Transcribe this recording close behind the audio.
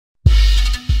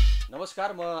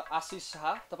नमस्कार, म आशिष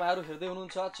शाह। तपाईहरु हेर्दै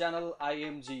हुनुहुन्छ च्यानल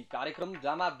आइएमजी कार्यक्रम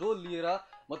डामाडोल लिएर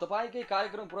म तपाईकै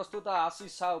कार्यक्रम प्रस्तुता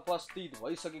आशिष शाह उपस्थित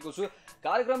भइसकेको छु।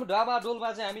 कार्यक्रम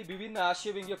डामाडोलमा चाहिँ हामी विभिन्न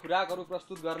हास्य व्यङ्ग्य खुराकहरू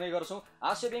प्रस्तुत गर्ने गर्छौं,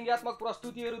 हास्य व्यङ्ग्यात्मक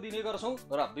प्रस्तुतिहरू दिने गर्छौं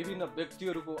र विभिन्न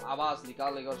व्यक्तिहरूको आवाज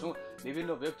निकाल्ने गर्छौं।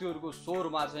 विभिन्न व्यक्तिहरूको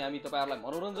स्वरमा चाहिँ हामी तपाईहरुलाई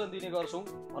मनोरञ्जन दिने गर्छौं,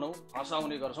 भनौं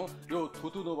हँसाउने गर्छौं। यो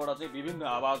थुतुनोबाट चाहिँ विभिन्न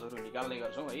आवाजहरू निकाल्ने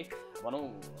गर्छौं है। भनौं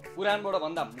पुराणबाट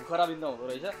भन्दा मुखरा बिन्दा हुँदो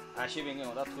रहेछ, हास्य व्यङ्ग्य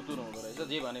हुँदा थुतुनो हुँदो रहेछ।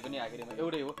 जे भने पनि आखिरमा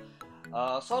एउटै हो।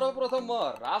 सर्वप्रथम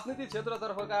म राजनीतिक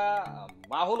क्षेत्रतर्फका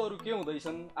माहौलहरू के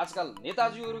हुँदैछन्, आजकल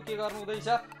नेताजीहरू के गर्नु हुँदैछ,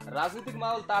 राजनीतिक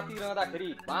माहौल तातिरहँदाखेरि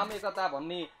वाम एकता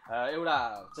भन्ने एउटा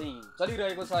चाहिँ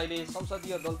चलिरहेको छ। अहिले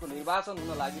संसदीय दलको निर्वाचन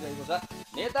हुन लागिरहेको छ।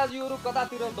 नेताजीहरू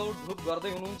कतातिर दौडधुप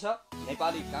गर्दै हुनुहुन्छ।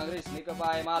 नेपाली कांग्रेस, नेकपा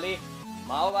एमाले,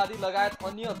 माओवादी लगायत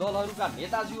अन्य दलहरूका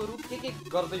नेताजीहरू के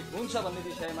गर्दै हुन्छ भन्ने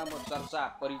विषयमा म चर्चा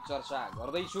परिचर्चा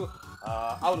गर्दैछु।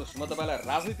 आउनुहोस्, म तपाईलाई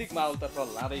राजनीतिक माहौलतर्फ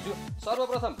लाँदैछु।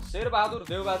 सर्वप्रथम शेरबहादुर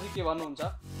देवबाजी के भन्नुहुन्छ?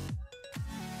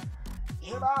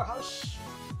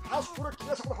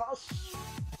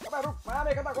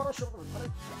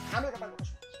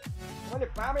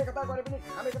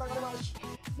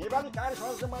 नेपाली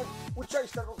कार्यसभामा उच्च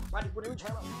स्तरको पार्टी कुनै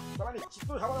छैन। तपाईले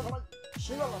चित्तो छ भने मलाई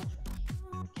सिङ्गल गर्नुहोस्।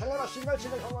 खेल्नेमा सिङ्गल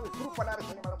ग्रुप बनाएर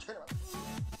खेल्नेमा छैन।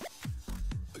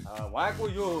 उहाँको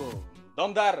यो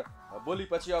दमदार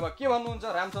बोलीपछि अब के भन्नुहुन्छ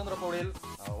रामचन्द्र पौडेल?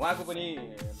 उहाँको पनि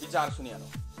विचार सुनिहालौँ।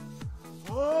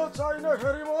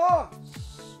 चाहिँदाखेरि म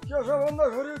के छ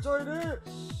भन्दाखेरि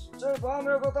चाहिँ वाम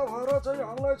एकता भएर चाहिँ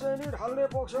हामीलाई चाहिँ नि ढाल्ने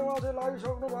पक्षमा चाहिँ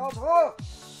लागिसक्नु भएको छ।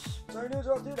 चाहिने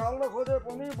जति ढाल्न खोजे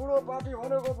पनि बुढो पार्टी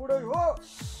भनेको बुढै हो,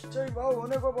 चाहिँ बाउ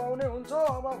भनेको बाउ नै हुन्छ,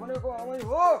 आमा भनेको आमै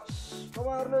हो।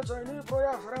 तपाईँहरूले चाहिँ नि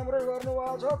प्रयास राम्रै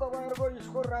गर्नुभएको छ, तपाईँहरूको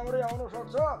स्कोर राम्रै आउन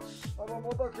सक्छ। अब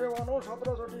म त के भनौँ,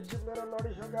 17 चोटि चिप्लेर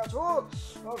लडिसकेका छु।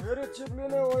 अब फेरि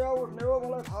चिप्लिने हो या उठ्ने हो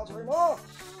मलाई थाहा छैन।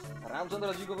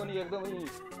 रामचन्द्रजीको पनि एकदमै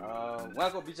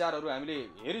उहाँको विचारहरू हामीले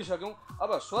हेरिसक्यौँ। अब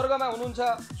स्वर्गमा हुनुहुन्छ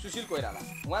सुशील कोइराला,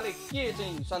 उहाँले के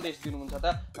चाहिँ सन्देश दिनुहुन्छ त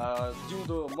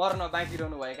जिउँदो मर्न बाँकी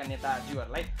रहनुभएका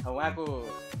नेताजीहरूलाई? उहाँको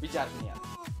विचार सुनिहाल्नु।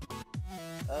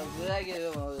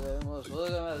 म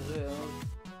स्वर्गमा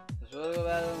छु,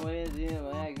 मैले दिने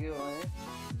भने के भने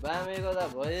वाम एकता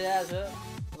भइरहेको छ।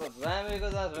 अब वाम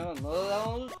एकतासँग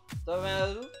नजाउनुहोस्,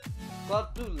 तपाईँहरू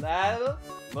कट्टु लाएर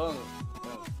लगाउनुहोस्,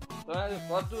 तपाईँहरू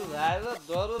कट्टु लाएर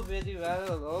डरो बेटी लाएर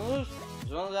लगाउनुहोस्,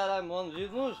 जनतालाई मन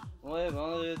जित्नुहोस्। मैले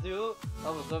भन्नु यति हो।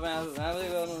 अब तपाईँहरू राम्रै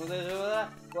गर्नु हुँदैछ होला,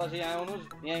 पछि आउनुहोस्,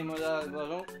 यहीँ मजाले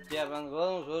बसौँ, चियापान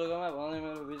गरौँ स्वर्गमा भन्ने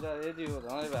मेरो विचार यति हो।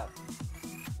 धन्यवाद।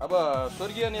 अब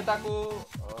स्वर्गीय नेताको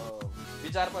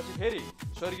विचारपछि फेरि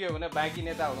स्वर्गीय हुने बाँकी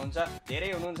नेता हुनुहुन्छ, धेरै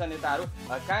हुनुहुन्छ नेताहरू।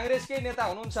 काङ्ग्रेसकै नेता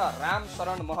हुनुहुन्छ राम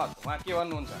शरण महत, उहाँ के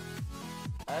भन्नुहुन्छ?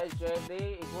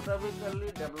 इकोनोमिकल्ली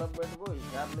डेभलपमेन्टको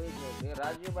हिसाबले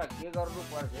राज्यमा के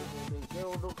गर्नुपर्छ, के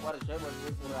हुनुपर्छ भन्ने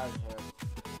कुरा छ।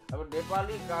 अब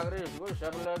नेपाली काङ्ग्रेसको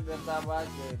सबैलाई नेतामा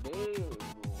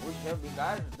हुन्छ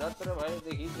विकास जत्र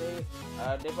भएदेखि चाहिँ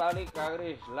नेपाली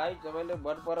काङ्ग्रेसलाई तपाईँले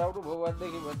मन पराउनु भयो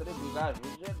भनेदेखि मात्रै विकास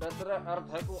हुन्छ, नत्र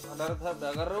अर्थको अनर्थ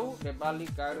नगरौँ, नेपाली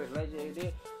काङ्ग्रेसलाई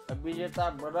चाहिँ विजेता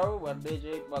बनाऊ भन्ने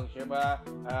चाहिँ पक्षमा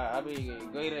हामी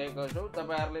गइरहेका छौँ।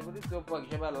 तपाईँहरूले पनि त्यो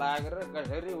पक्षमा लागेर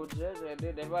कसरी हुन्छ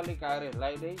नेपाली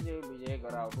काङ्ग्रेसलाई नै चाहिँ विजय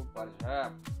गराउनु पर्छ।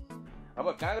 अब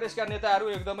काङ्ग्रेसका नेताहरू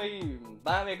एकदमै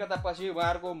वाम एकता पछि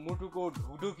उहाँहरूको मुटुको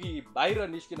ढुकढुकी बाहिर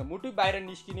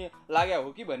निस्किने लाग्या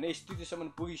हो कि भन्ने स्थितिसम्म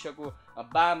पुगिसक्यो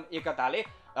वाम एकताले।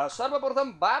 सर्वप्रथम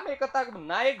वाम एकताको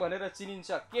नायक भनेर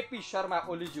चिनिन्छ केपी शर्मा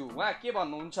ओलीज्यू, उहाँ के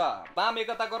भन्नुहुन्छ? वाम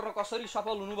एकता गर्न कसरी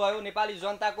सफल हुनुभयो, नेपाली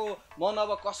जनताको मन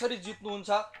अब कसरी जित्नुहुन्छ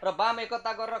र वाम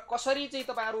एकता गरेर कसरी चाहिँ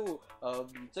तपाईँहरू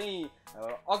चाहिँ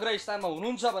अग्रस्थानमा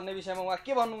हुनुहुन्छ भन्ने विषयमा उहाँ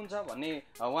के भन्नुहुन्छ भन्ने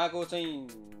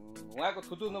उहाँको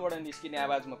थुतुनोबाट निस्किने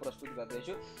आवाजमा प्रस्तुत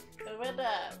गर्दैछु।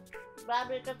 वाम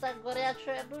एकता गरेका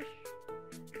छु हेर्नुहोस्,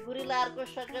 गुरिलाहरूको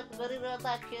सङ्गत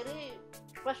गरिरहँदाखेरि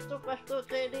कस्तो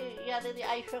चाहिँ नि यहाँनिर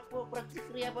आइसक्यो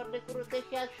प्रतिक्रिया भन्ने कुरो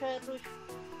देखिया छ हेर्नुहोस्।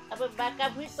 अब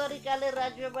बाकाफी तरिकाले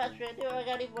राज्यमा चाहिँ नि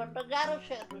अगाडि बढ्न गाह्रो छ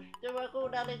हेर्नुहोस्। त्यो भएको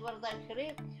हुनाले गर्दाखेरि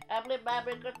हामीले वाम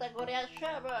एकता गरेका छ।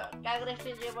 अब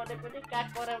काङ्ग्रेसले जे भने पनि काठ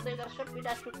कराउँदै गर्छ,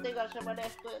 पिना सुत्दै गर्छ भने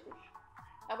यस्तो हेर्नुहोस्।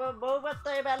 अब बहुमत त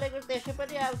एमालेको त्यसै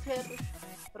पनि आउँथ्यो हेर्नुहोस्।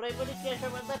 र पनि के छ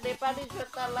भन्दा नेपाली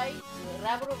जनतालाई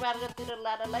राम्रो मार्गतिर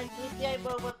लानलाई 2/3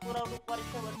 बहुमत पुर्याउनु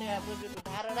पर्छ भन्ने हाम्रो जुन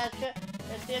धारणा छ,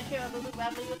 त्यसै अनुरूप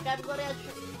हामीले यो काम गरेका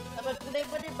छौँ। अब कुनै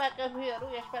पनि बाकाफीहरू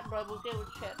यसमा नबुझे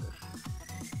हुन्छ हेर्नुहोस्।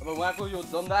 अब उहाँको यो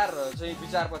दमदार चाहिँ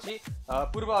विचारपछि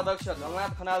पूर्व अध्यक्ष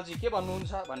जगन्नाथ खनालजी के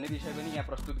भन्नुहुन्छ भन्ने विषय पनि यहाँ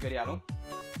प्रस्तुत गरिहालौँ।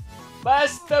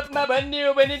 वास्तवमा भन्ने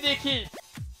हो भनेदेखि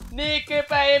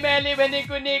नेकपा एमाले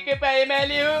भनेको नेकपा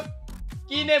एमाले हो,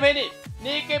 किनभने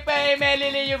नेकपा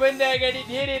एमाले योभन्दा अगाडि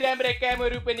धेरै राम्रा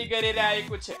कामहरू पनि गरेर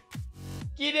आएको छ।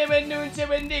 किन भन्नुहुन्छ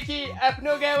भनेदेखि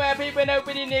आफ्नो गाउँ आफै बनाऊ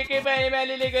पनि नेकपा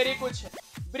एमाले गरेको छ।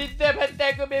 वृद्ध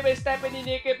भत्ताको व्यवस्था पनि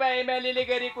नेकपा एमाले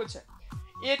गरेको छ।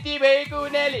 यति भएको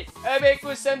हुनाले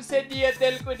अबको संसदीय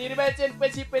दलको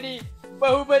निर्वाचनपछि पनि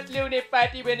बहुमत ल्याउने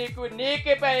पार्टी भनेको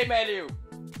नेकपा एमाले हो।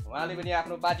 उहाँले पनि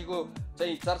आफ्नो पार्टीको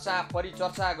चाहिँ चर्चा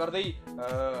परिचर्चा गर्दै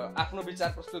आफ्नो विचार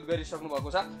प्रस्तुत गरिसक्नु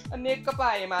भएको छ। नेकपा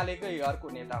एमालेकै अर्को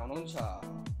नेता हुनुहुन्छ,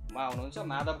 उहाँ हुनुहुन्छ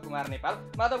माधव कुमार नेपाल।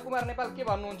 माधव कुमार नेपाल के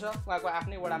भन्नुहुन्छ? उहाँको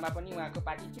आफ्नै वडामा पनि उहाँको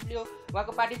पार्टी चिप्लियो।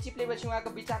 उहाँको पार्टी चिप्लेपछि उहाँको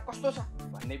विचार कस्तो छ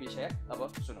भन्ने विषय अब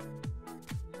सुनौँ।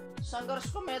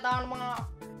 सङ्घर्षको मैदानमा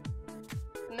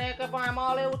नेकपा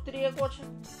एमाले उत्रिएको छ।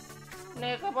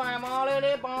 नेकपा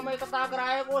एमाले वाम एकता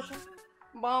गराएको छ।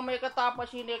 वाम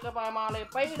एकतापछि नेकपा एमाले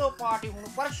पहिलो पार्टी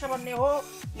हुनुपर्छ भन्ने हो।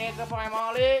 नेकपा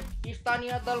एमाले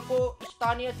स्थानीय दलको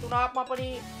स्थानीय चुनावमा पनि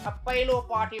पहिलो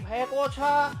पार्टी भएको छ।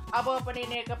 अब पनि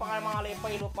नेकपा एमाले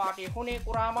पहिलो पार्टी हुने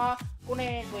कुरामा कुनै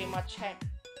दुई मत छैन।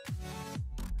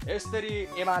 यसरी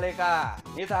एमालेका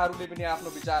नेताहरूले पनि आफ्नो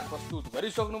विचार प्रस्तुत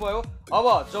गरिसक्नुभयो। अब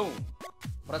जाउँ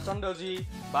प्रचण्डजी,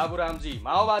 बाबुरामजी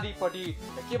माओवादीपट्टि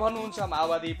के भन्नुहुन्छ,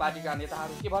 माओवादी पार्टीका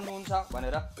नेताहरू के भन्नुहुन्छ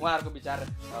भनेर उहाँहरूको विचार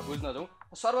बुझ्न जाउँ।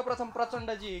 सर्वप्रथम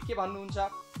प्रचण्डजी के भन्नुहुन्छ?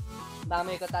 वाम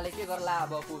एकताले के गर्ला,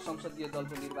 अबको संसदीय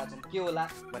दलको निर्वाचन के होला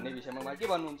भन्ने विषयमा उहाँ के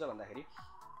भन्नुहुन्छ भन्दाखेरि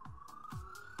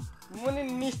मुनि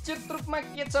निश्चित रूपमा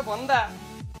के छ भन्दा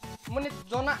मुनि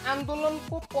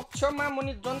जनआन्दोलनको पक्षमा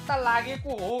मुनि जनता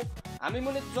लागेको हो। हामी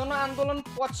मुनि जनआन्दोलन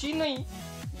पछि नै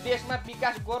देशमा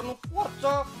विकास गर्नुपर्छ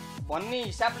भन्ने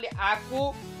हिसाबले आएको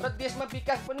र देशमा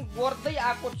विकास पनि गर्दै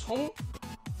आएको छौँ।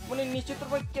 मुनि निश्चित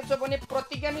रूपमा के छ भने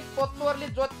प्रतिगामी तत्त्वहरूले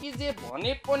जति जे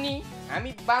भने पनि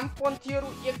हामी वामपन्थीहरू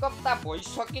एक हप्ता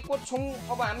भइसकेको छौँ।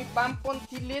 अब हामी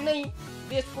वामपन्थीले नै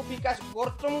देशको विकास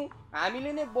गर्छौँ,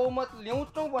 हामीले नै बहुमत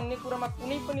ल्याउँछौँ भन्ने कुरामा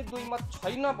कुनै पनि दुई मत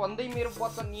छैन भन्दै मेरो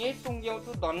वचन यही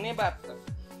टुङ्ग्याउँछु। धन्यवाद।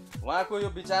 उहाँको यो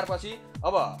विचारपछि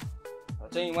अब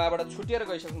चाहिँ उहाँबाट छुटेर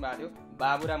गइसक्नु भएको थियो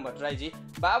बाबुराम भट्टराईजी।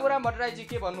 बाबुराम भट्टराईजी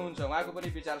के भन्नुहुन्छ उहाँको पनि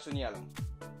विचार सुनिहालौँ।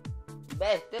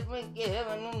 वास्तवमा के छ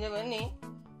भन्नुहुन्छ भने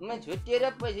म छुट्टिएर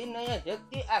पछि नयाँ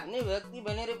शक्ति आफ्नै भक्ति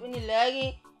भनेर पनि लागेँ,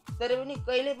 तर पनि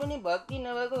कहिले पनि भक्ति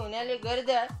नभएको हुनाले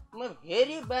गर्दा म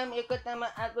फेरि वाम एकतामा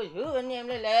आएको छु भन्ने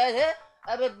हामीलाई लागेको छ।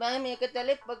 अब वाम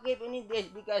एकताले पक्कै पनि देश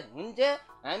विकास हुन्छ,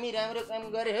 हामी राम्रो काम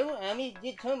गरेछौँ, हामी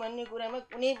जित्छौँ भन्ने कुरामा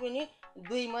कुनै पनि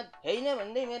दुई मत छैन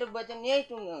भन्दै मेरो वचन यही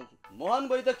टुङ्गाउँछु। मोहन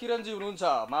वैद्य किरणजी हुनुहुन्छ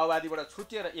माओवादीबाट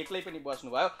छुट्टिएर एक्लै पनि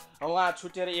बस्नुभयो। उहाँ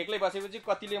छुट्टिएर एक्लै बसेपछि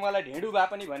कतिले मलाई ढेँडु भए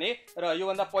पनि भने र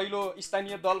योभन्दा पहिलो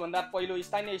स्थानीय दलभन्दा पहिलो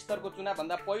स्थानीय स्तरको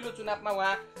चुनावभन्दा पहिलो चुनावमा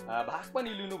उहाँ भाग पनि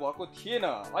लिनुभएको थिएन।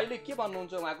 अहिले के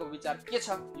भन्नुहुन्छ, उहाँको विचार के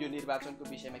छ यो निर्वाचनको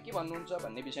विषयमा के भन्नुहुन्छ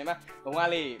भन्ने विषयमा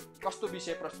उहाँले कस्तो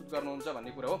विषय प्रस्तुत गर्नुहुन्छ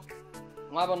भन्ने कुरा हो।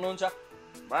 उहाँ भन्नुहुन्छ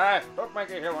वास्तवमा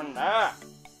के छ भन्दा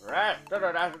राष्ट्र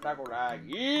र राष्ट्रताको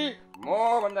लागि म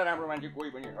भन्दा राम्रो मान्छे कोही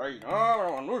पनि छैन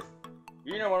भन्नुहोस्।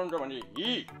 किन भन्नुहुन्छ भनेदेखि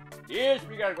देश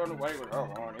विकास गर्नु भएको छ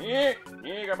भने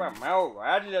नेकपा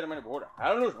माओवादीलाई मैले भोट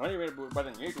हाल्नुहोस् भने मेरो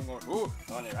वचन यही टुङ्गाउँछु।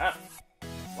 धन्यवाद।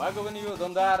 उहाँको पनि यो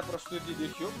दमदार प्रस्तुति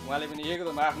देखियो। उहाँले पनि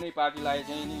एकदम आफ्नै पार्टीलाई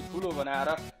चाहिँ नि ठुलो बनाएर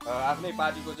आफ्नै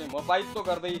पार्टीको चाहिँ मपाइत्व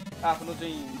गर्दै आफ्नो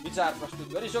चाहिँ विचार प्रस्तुत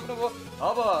गरिसक्नुभयो।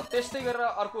 अब त्यस्तै गरेर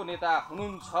अर्को नेता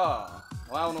हुनुहुन्छ,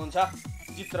 उहाँ हुनुहुन्छ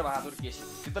चित्रबहादुर केसी।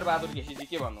 चित्रबहादुर केसीजी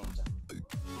के भन्नुहुन्छ?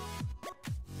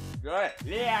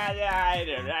 जसले आज आएर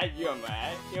राज्यमा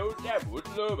एउटा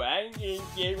भुत्लो भाङ्गी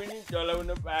केही पनि चलाउन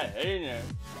पाएन,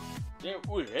 त्यो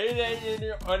उसैलाई चाहिँ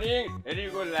अनेक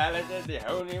थरीको लालचा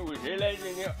देखाउने, उसैलाई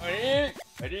चाहिँ अनेक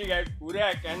थरीका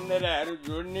कुरा कान्दराहरू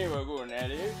जोड्ने भएको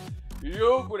हुनाले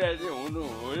यो कुरा चाहिँ हुनु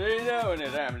हुँदैन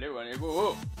भनेर हामीले भनेको हो।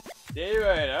 त्यही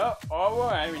भएर अब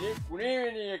हामीले कुनै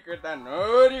पनि एकता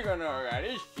नगरिकन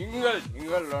अगाडि सिङ्गल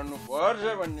लड्नुपर्छ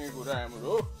भन्ने कुरा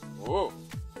हाम्रो हो।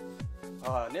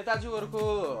 नेताजीहरूको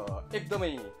एकदमै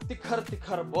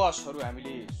तिखर बहसहरू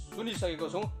हामीले सुनिसकेको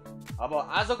छौँ। अब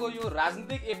आजको यो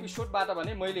राजनीतिक एपिसोडबाट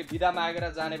भने मैले बिदा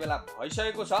मागेर जाने बेला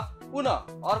भइसकेको छ।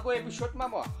 पुनः अर्को एपिसोडमा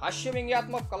म हास्य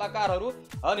व्यङ्ग्यात्मक कलाकारहरू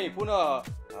अनि पुनः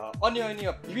अन्य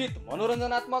विविध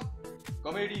मनोरञ्जनात्मक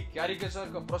कमेडी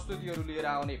क्यारिकेचरको प्रस्तुतिहरू लिएर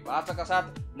आउने वाचाका साथ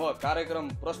म कार्यक्रम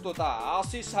प्रस्तुता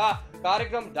आशिष शाह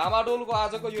कार्यक्रम डामाडोलको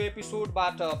आजको यो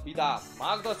एपिसोडबाट बिदा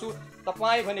माग्दछु।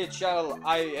 तपाईँ भने च्यानल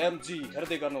आइएमजी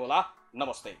हेर्दै गर्नुहोला।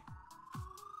 नमस्ते।